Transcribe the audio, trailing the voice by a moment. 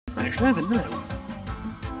actually haven't, no.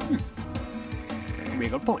 That could be a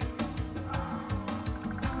good point.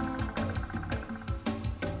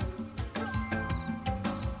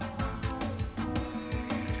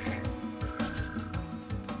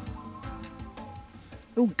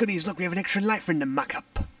 Oh goodies, look, we have an extra life in the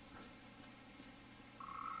muck-up.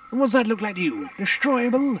 And what's that look like to you?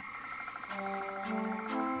 Destroyable?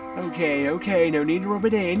 Okay, no need to rub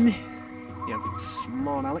it in. You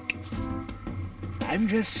smart aleck. I'm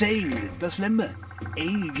just saying, just remember,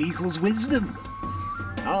 age equals wisdom.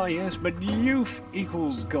 Ah yes, but youth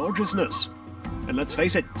equals gorgeousness. And let's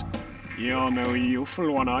face it, you're no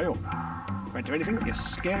youthful one, are you? Can't do anything, you're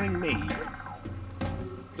scaring me.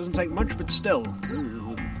 Doesn't take much, but still.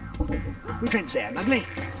 You're trying to say I'm ugly?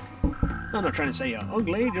 I'm not trying to say you're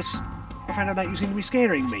ugly, just I found out that you seem to be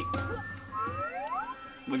scaring me.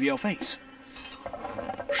 With your face.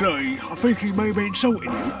 Say, I think he may be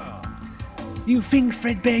insulting you. You think,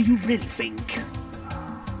 Fredbear, you really think?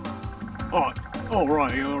 Oh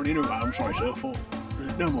right, you already knew that, I'm sorry sir,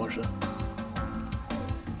 no more sir.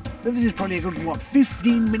 This is probably a good,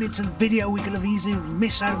 15 minutes of video we could have easily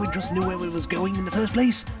missed out if we just knew where we was going in the first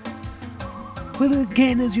place. But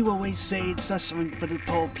again, as you always say, it's just something for the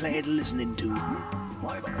poor player to listen into.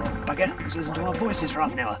 Oh, bugger, let's listen to our voices for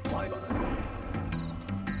half an hour.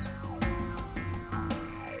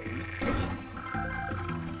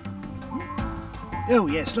 Oh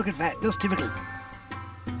yes, look at that, that's typical.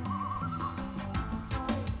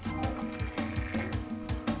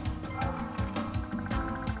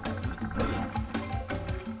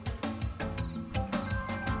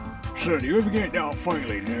 So, do you ever get that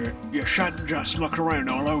feeling that you shouldn't just look around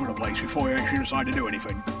all over the place before you actually decide to do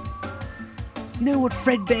anything? You know what,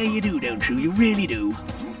 Fredbear, you do, don't you? You really do.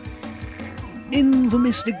 In the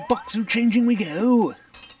mystic box of changing we go.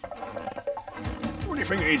 What do you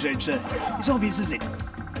think it is, then, sir? It's obvious, isn't it?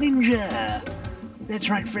 Ninja! That's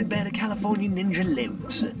right, Fredbear, the California Ninja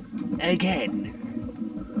lives. Again.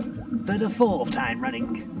 For the 4th time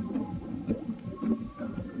running.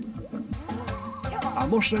 I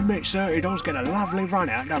must admit, sir, he does get a lovely run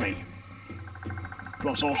out, doesn't he?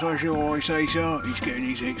 Plus also, as you always say, sir, he's getting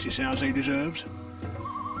his exercise he deserves.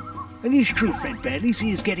 And it's true, Fredbear, at least he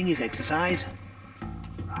is getting his exercise.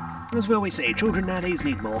 As we always say, children nowadays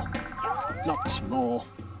need more. Lots more.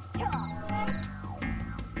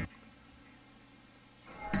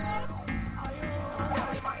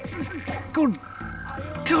 Good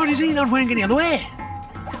God, is he not wearing any underwear?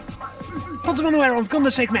 Put some underwear on, for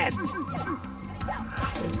goodness sake, man!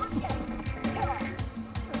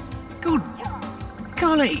 Good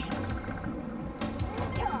golly!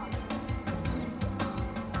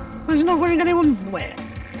 He's not wearing any underwear.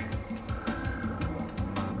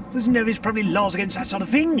 Doesn't know there's probably laws against that sort of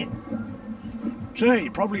thing. Say, he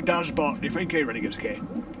probably does, but do you think he really gives a care?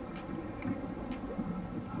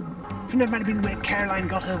 I think that might have been where Caroline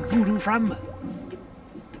got her voodoo from.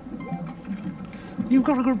 You've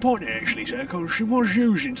got a good point there, actually, sir, because she was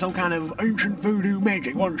using some kind of ancient voodoo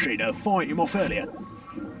magic, wasn't she, to fight him off earlier?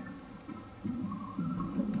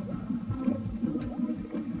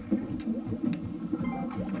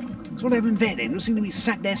 So what happened then? It seemed to be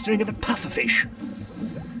sat there staring at a pufferfish.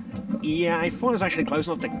 Yeah, I thought I was actually close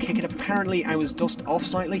enough to kick it. Apparently I was just off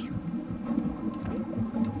slightly.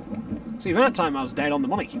 See, that time I was dead on the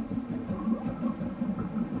money.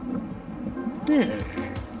 Yeah.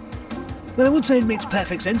 Well, I would say it makes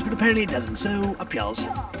perfect sense, but apparently it doesn't, so up yours.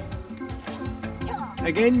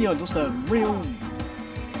 Again, you're just a real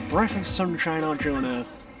breath of sunshine, aren't you, and a...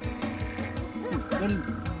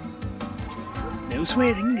 No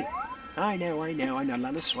swearing. I know, I'm not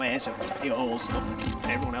allowed to swear, so yours, not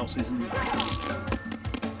everyone else isn't.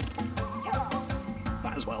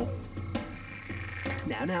 That as well.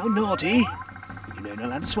 Now, naughty. You know you're not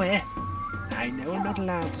allowed to swear. I know I'm not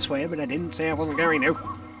allowed to swear, but I didn't say I wasn't going to.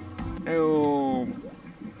 Oh.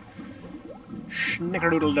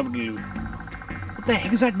 Schnickerdoodle-doodle. What the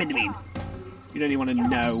heck is that meant to mean? You don't even want to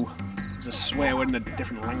know. It's a swear word in a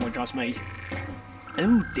different language, ask me.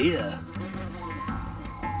 Oh dear.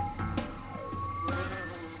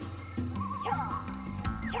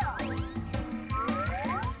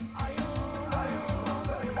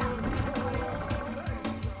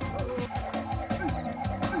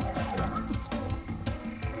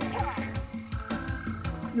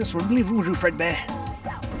 This wouldn't believe you, Fredbear.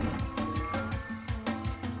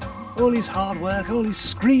 All his hard work, all his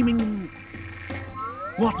screaming and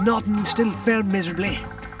whatnot, and he still failed miserably.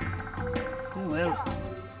 Oh well,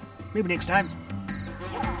 maybe next time.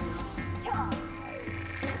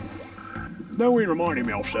 Know what you reminded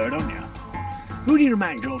me of, sir, don't you? Who do you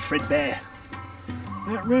remind you of, Fredbear?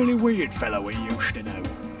 That really weird fellow we used to know.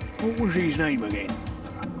 What was his name again?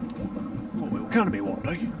 Oh, it'll come to me one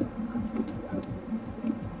day.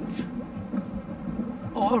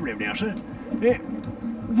 Oh, I remember now, sir. Yeah,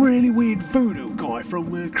 really weird voodoo guy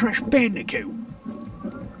from Crash Bandicoot.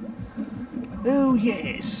 Oh,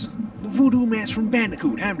 yes. The voodoo mask from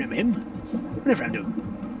Bandicoot. I remember him. Whatever happened to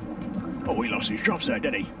him? Oh, he lost his job, sir,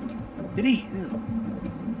 did he? Did he? Oh.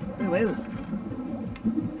 Oh, well.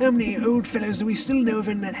 How many old fellows do we still know of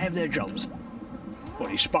him that have their jobs? Well,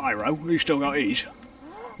 he's Spyro. He's still got his.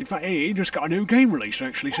 In fact, he just got a new game released,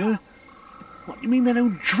 actually, sir. What, you mean that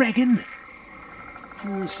old dragon?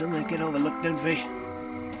 Oh, some that get overlooked, don't they?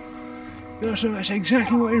 Yeah, so that's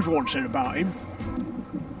exactly what everyone said about him.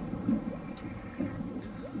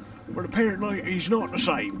 But apparently he's not the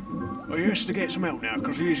same. He has to get some help now,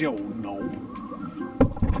 because he's old and all.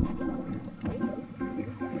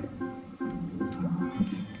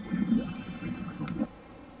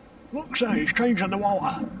 Look, sir, he's changing the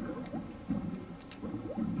water.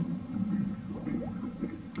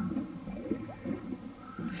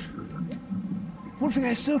 One thing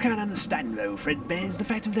I still can't understand, though, Fredbear, is the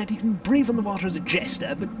fact that he can breathe on the water as a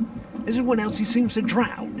jester, but as everyone else he seems to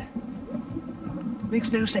drown.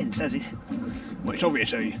 Makes no sense, does it? Well, it's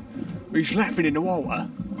obvious, he's laughing in the water.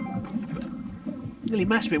 Well, he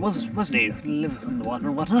must be, mustn't he? Live in the water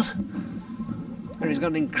and whatnot. Or he's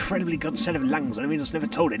got an incredibly good set of lungs on him, he just never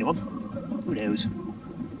told anyone. Who knows?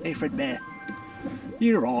 Hey, Fredbear.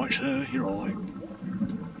 You're right, sir, you're right.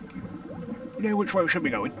 You know which way we should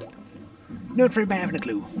be going? Not Fredbear having a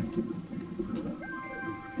clue.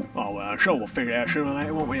 Oh, well, I'm sure we'll figure it out sooner or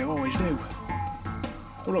later, won't we? Always do.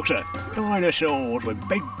 Oh, look, sir. Dinosaurs with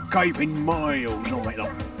big gaping miles all right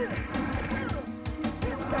up.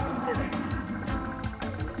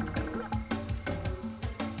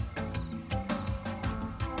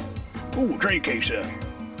 Oh, drink case, sir.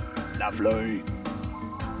 Lovely.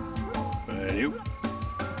 There you.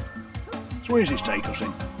 So where's this take us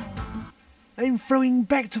then? I'm throwing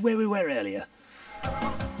back to where we were earlier.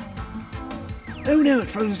 Oh no, it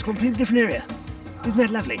throws us to a completely different area. Isn't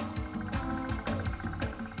that lovely?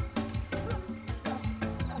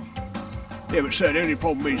 Yeah, but sir, the only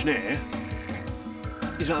problem is now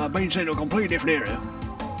is that I've been sent to a completely different area.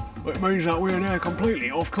 But it means that we're now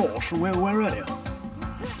completely off course from where we were earlier.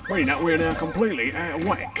 Meaning that we're now completely out of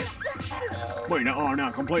whack. Meaning that I'm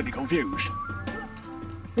now completely confused.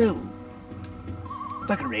 Oh.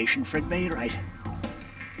 Buggeration, Fredbear, you're right.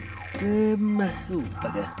 Oh,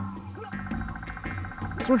 bugger.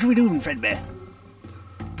 So what should we do then, Fredbear?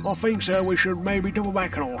 I think, sir, we should maybe double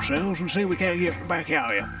back on ourselves and see if we can't get back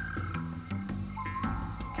out here.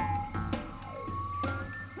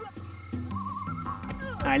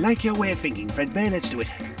 I like your way of thinking, Fredbear, let's do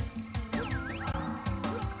it.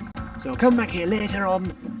 So we'll come back here later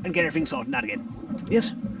on and get everything sorted out again.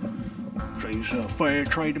 Yes? Seems fair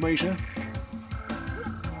trade to me, sir.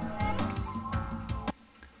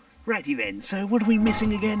 Righty then, so what are we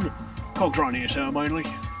missing again? Cogs around here, sir, mainly.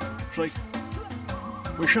 See?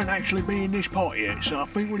 We shouldn't actually be in this part yet, so I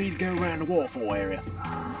think we need to go around the waterfall area.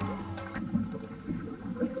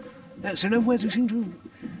 So in other words, we seem to have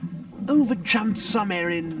overjumped somewhere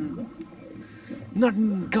in... not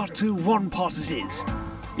got to one part as it is.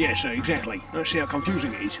 Yes, sir, exactly. Let's see how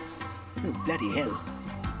confusing it is. Oh, bloody hell.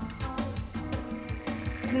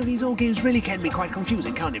 You know, these old games really can be quite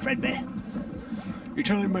confusing, can't they, Fredbear? You're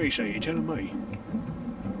telling me, sir, you're telling me.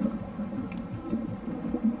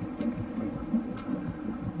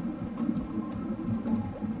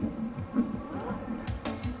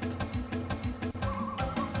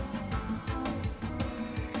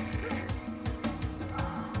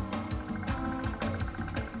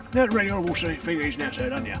 That really horrible thing is now, sir,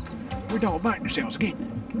 don't you? We're double back to ourselves again.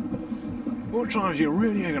 What times you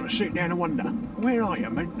really are going to sit down and wonder, where are you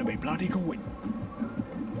meant to be bloody going?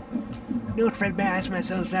 Not Fredbear, I ask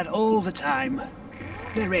myself that all the time.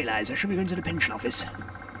 I realise I should be going to the pension office.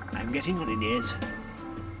 I'm getting on in years.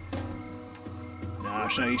 Nah,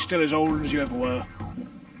 sir, you're still as old as you ever were.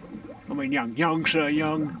 I mean young, sir,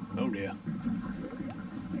 young. Oh dear.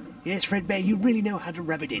 Yes, Fredbear, you really know how to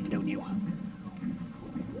rub it in, don't you?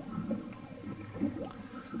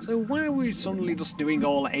 So why are we suddenly just doing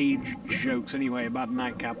all age jokes anyway about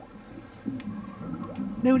Nightcap?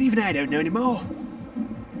 No, even I don't know anymore.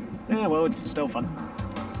 Yeah, well, it's still fun.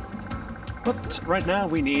 But right now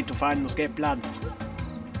we need to find an escape plan.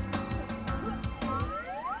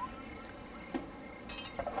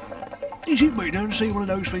 Is it me down to see one of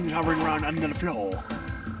those things hovering around under the floor?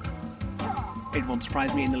 It won't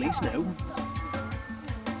surprise me in the least, no.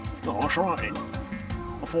 Oh, that's right then.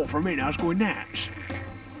 I thought for a minute I was going nuts.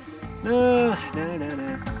 No.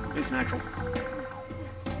 It's natural.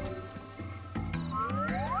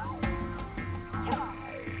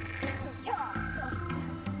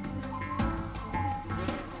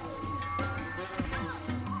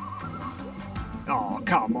 Oh,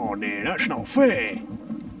 come on here, that's not fair.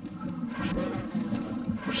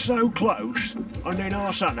 So close, and then all of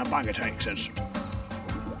a sudden a bugger takes us.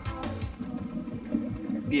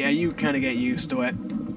 Yeah, you kind of get used to it.